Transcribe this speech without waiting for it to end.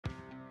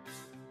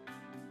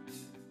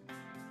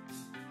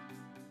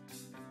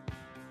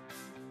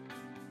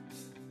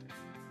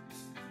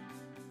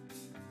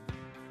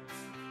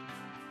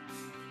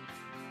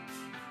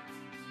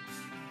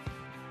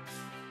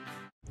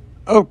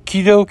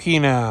Okie dokie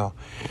now.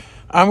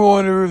 I'm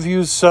going to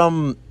review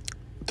some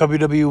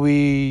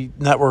WWE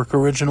Network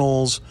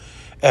originals,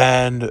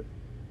 and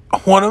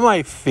one of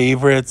my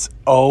favorites,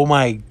 oh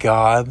my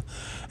god,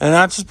 and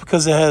not just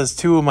because it has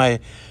two of my,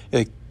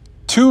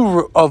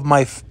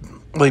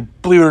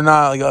 believe it or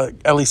not,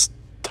 at least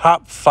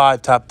top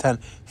 5, top 10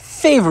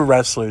 favorite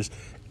wrestlers,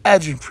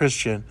 Edge and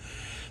Christian.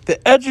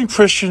 The Edge and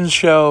Christian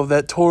show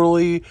that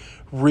totally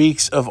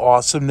reeks of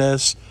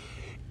awesomeness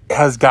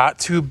has got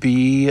to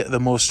be the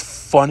most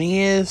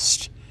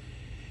funniest,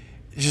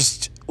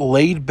 just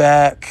laid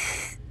back,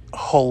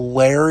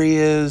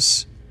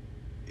 hilarious.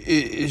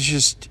 It's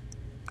just,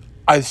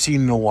 I've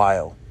seen in a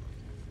while.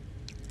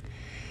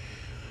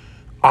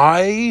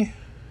 I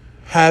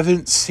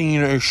haven't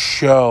seen a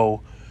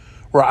show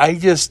where I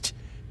just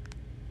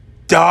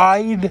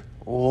died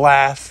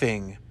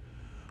laughing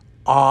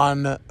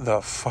on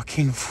the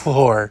fucking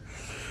floor.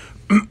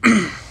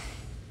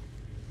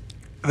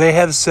 They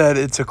have said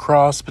it's a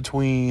cross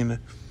between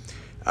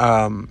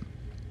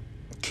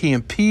Key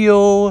and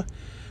Peele,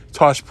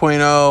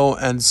 Tosh.0,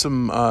 and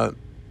some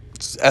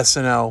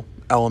SNL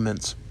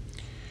elements.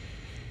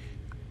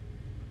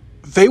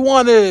 They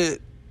were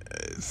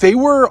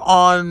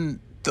on,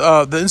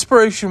 the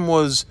inspiration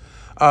was,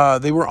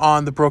 they were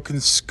on the Broken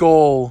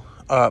Skull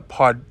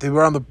they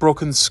were on the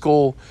Broken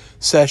Skull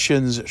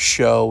Sessions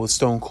show with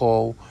Stone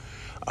Cold.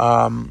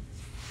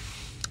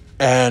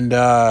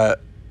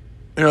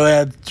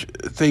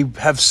 They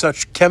have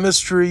such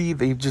chemistry.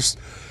 They just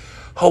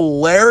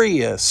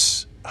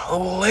hilarious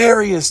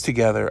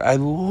together. I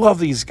love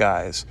these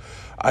guys.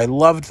 I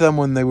loved them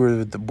when they were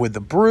with the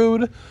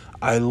Brood.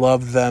 I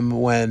loved them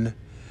when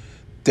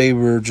they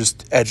were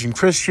just Edge and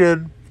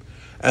Christian.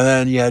 And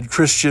then you had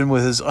Christian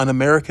with his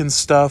un-American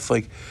stuff.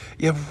 And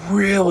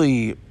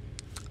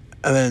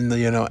then,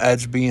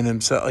 Edge being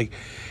himself.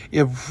 You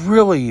have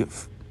really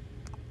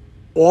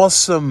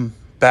awesome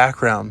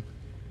background.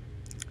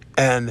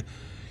 And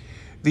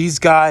these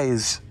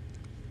guys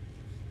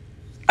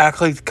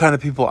act like the kind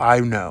of people I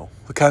know.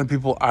 The kind of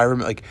people I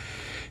remember.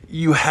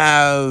 You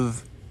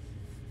have...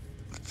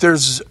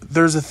 There's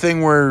a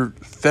thing where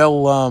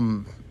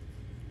they'll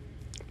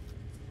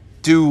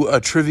do a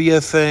trivia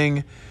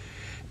thing,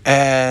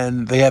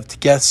 and they have to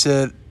guess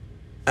it.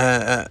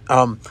 And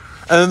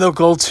then they'll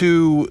go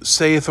to,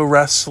 say, if a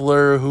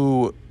wrestler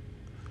who,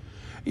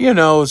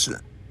 is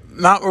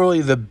not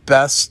really the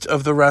best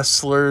of the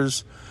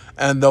wrestlers,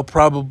 and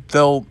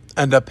they'll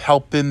end up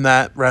helping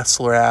that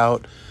wrestler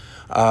out.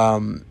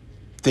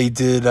 They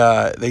did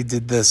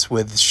this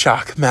with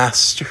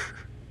Shockmaster,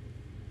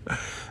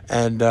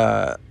 and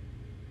I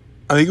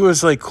think it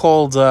was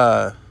called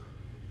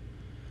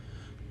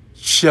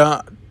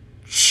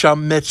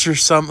Shummich or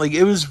something.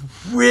 It was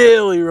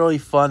really, really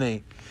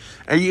funny,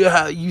 and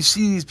you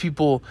see these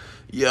people,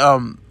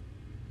 interact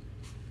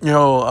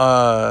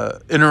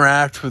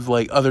with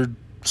other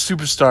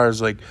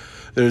superstars.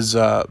 There's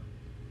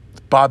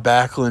Bob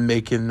Backlund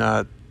making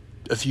a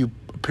few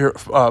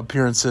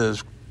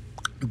appearances.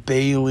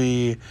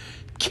 Bailey,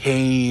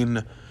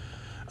 Kane,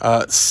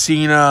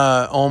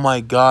 Cena. Oh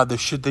my God, the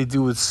shit they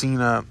do with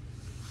Cena.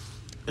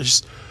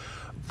 It's just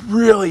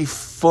really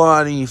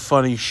funny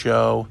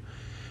show.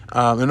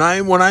 And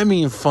when I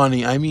mean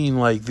funny, I mean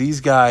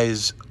these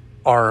guys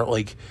are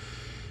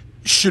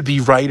should be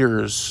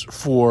writers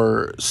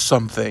for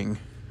something.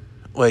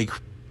 And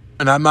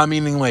I'm not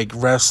meaning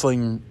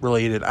wrestling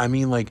related. I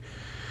mean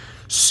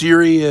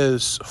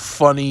serious,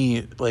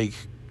 funny,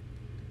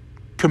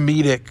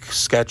 comedic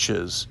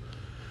sketches.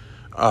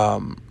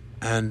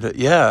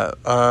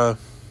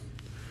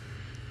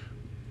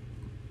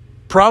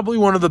 Probably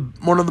one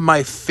of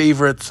my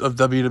favorites of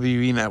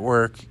WWE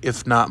Network,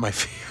 if not my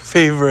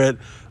favorite.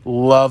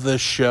 Love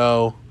this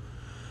show.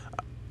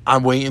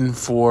 I'm waiting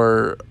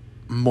for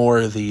more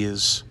of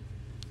these.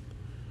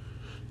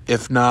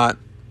 If not,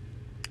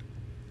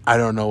 I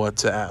don't know what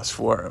to ask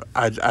for.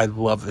 I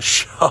love this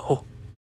show.